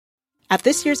At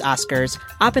this year's Oscars,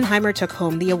 Oppenheimer took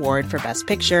home the award for Best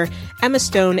Picture, Emma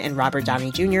Stone and Robert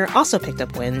Downey Jr. also picked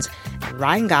up wins, and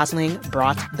Ryan Gosling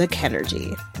brought the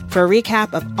Kenergy. For a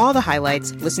recap of all the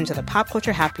highlights, listen to the Pop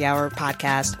Culture Happy Hour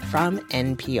podcast from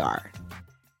NPR.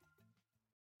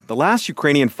 The last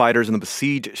Ukrainian fighters in the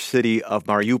besieged city of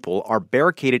Mariupol are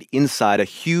barricaded inside a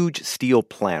huge steel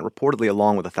plant, reportedly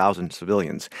along with 1,000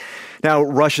 civilians. Now,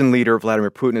 Russian leader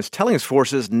Vladimir Putin is telling his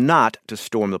forces not to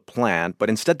storm the plant, but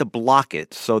instead to block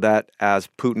it so that, as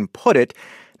Putin put it,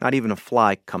 not even a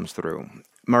fly comes through.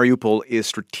 Mariupol is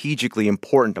strategically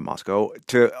important to Moscow.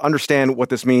 To understand what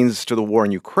this means to the war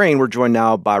in Ukraine, we're joined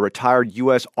now by retired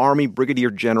U.S. Army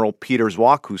Brigadier General Peter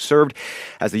Zwak, who served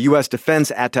as the U.S.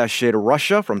 Defense Attaché to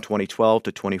Russia from 2012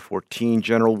 to 2014.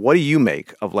 General, what do you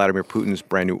make of Vladimir Putin's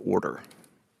brand new order?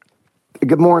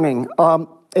 Good morning.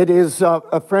 It is,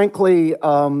 frankly,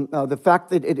 the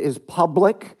fact that it is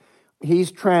public,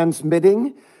 he's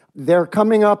transmitting. They're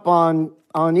coming up on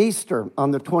Easter,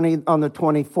 on the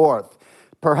 24th.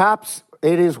 Perhaps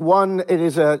it is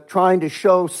trying to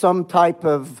show some type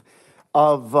of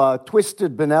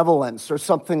twisted benevolence or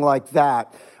something like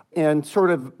that. And sort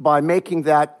of by making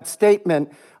that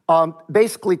statement,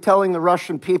 basically telling the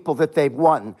Russian people that they've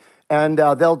won. And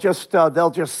they'll just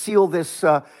seal this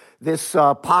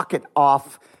pocket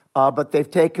off, but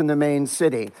they've taken the main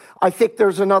city. I think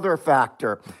there's another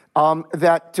factor,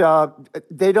 that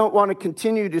they don't want to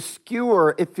continue to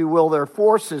skewer, if you will, their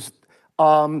forces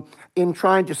in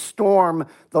trying to storm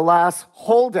the last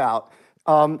holdout,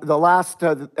 the last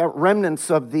remnants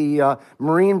of the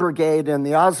Marine Brigade and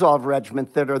the Azov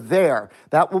Regiment that are there.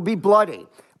 That will be bloody.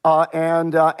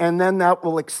 And then that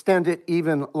will extend it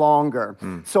even longer.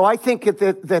 So I think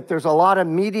that there's a lot of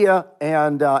media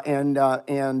and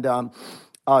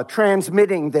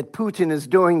transmitting that Putin is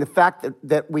doing. The fact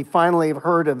that we finally have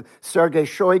heard of Sergei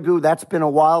Shoigu, that's been a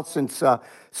while since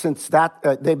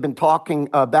that they've been talking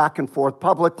back and forth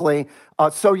publicly.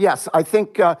 So yes, I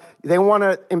think they want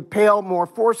to impale more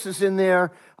forces in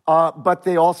there, but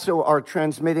they also are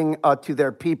transmitting to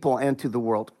their people and to the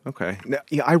world. Okay. Now,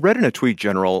 I read in a tweet,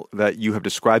 General, that you have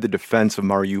described the defense of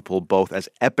Mariupol both as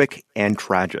epic and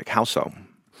tragic. How so?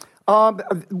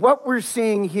 What we're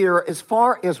seeing here, as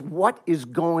far as what is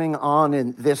going on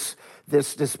in this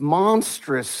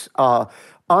monstrous,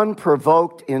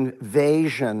 unprovoked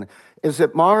invasion, is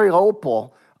that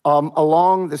Mariupol,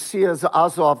 along the Sea of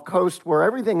Azov coast, where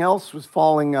everything else was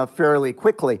falling fairly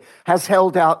quickly, has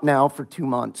held out now for 2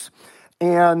 months,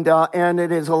 and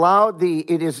it has allowed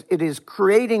it is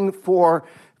creating for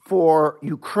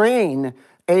Ukraine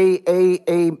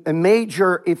a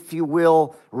major, if you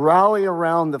will, rally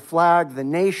around the flag, the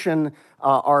nation,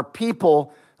 our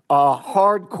people,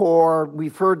 hardcore.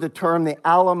 We've heard the term the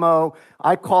Alamo.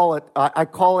 I call it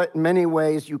in many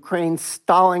ways Ukraine's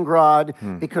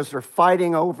Stalingrad, because they're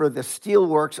fighting over the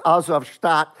steelworks,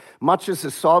 Azovstat, much as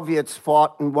the Soviets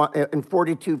fought in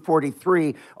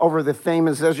 42-43 over the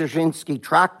famous Zhezhinsky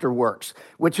tractor works,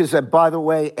 which is, by the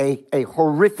way, a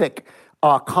horrific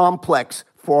complex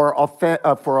for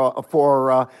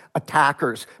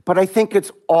attackers. But I think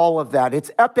it's all of that. It's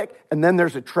epic, and then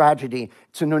there's a tragedy.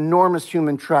 It's an enormous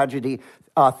human tragedy.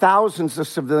 Thousands of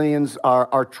civilians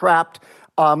are trapped.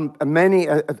 Many,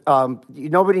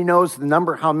 nobody knows the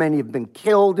number, how many have been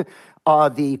killed.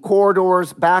 The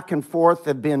corridors back and forth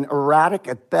have been erratic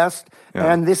at best,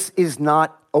 and this is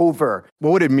not over.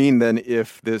 What would it mean then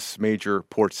if this major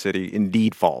port city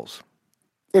indeed falls?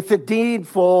 If it indeed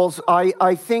falls,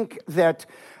 I think that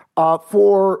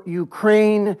for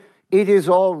Ukraine, it is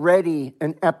already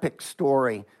an epic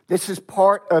story. This is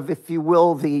part of, if you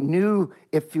will, the new,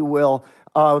 if you will,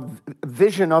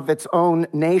 vision of its own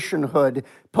nationhood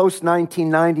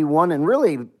post-1991 and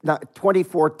really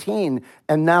 2014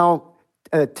 and now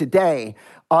today.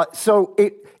 So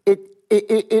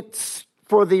it's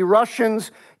for the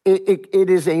Russians. It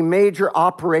is a major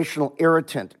operational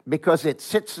irritant because it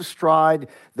sits astride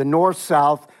the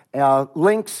north-south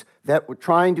links that we're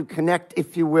trying to connect,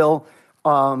 if you will,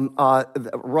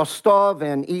 Rostov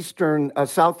and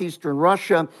southeastern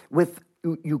Russia with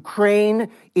Ukraine.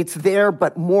 It's there,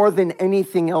 but more than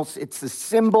anything else, it's a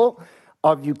symbol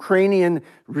of Ukrainian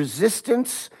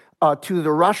resistance to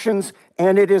the Russians,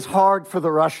 and it is hard for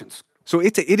the Russians. So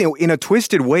in a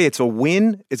twisted way, it's a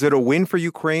win? Is it a win for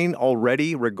Ukraine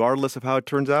already, regardless of how it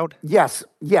turns out? Yes.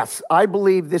 I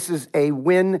believe this is a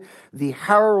win. The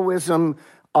heroism,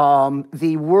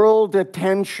 the world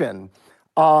attention,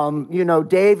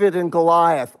 David and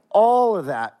Goliath, all of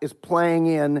that is playing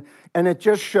in, and it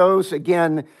just shows,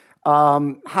 again,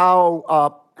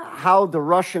 how how the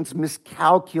Russians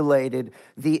miscalculated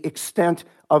the extent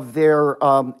of their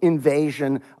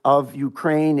invasion of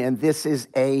Ukraine, and this is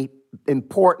a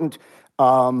important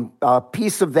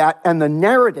piece of that. And the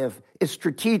narrative is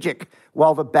strategic,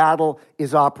 while the battle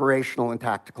is operational and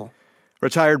tactical.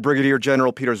 Retired Brigadier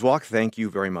General Peter Zwack, thank you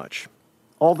very much.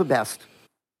 All the best.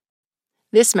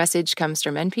 This message comes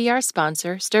from NPR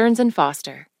sponsor Stearns &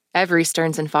 Foster. Every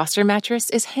Stearns & Foster mattress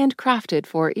is handcrafted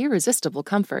for irresistible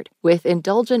comfort, with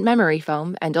indulgent memory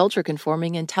foam and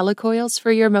ultra-conforming IntelliCoils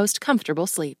for your most comfortable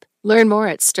sleep. Learn more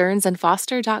at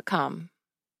stearnsandfoster.com.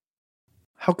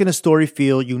 How can a story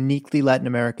feel uniquely Latin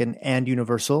American and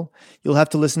universal? You'll have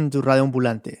to listen to Radio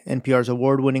Ambulante, NPR's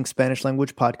award-winning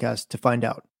Spanish-language podcast, to find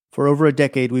out. For over a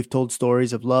decade, we've told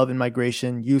stories of love and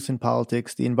migration, youth and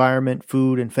politics, the environment,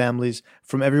 food, and families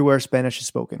from everywhere Spanish is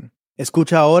spoken.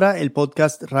 Escucha ahora el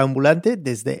podcast Radio Ambulante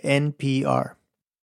desde NPR.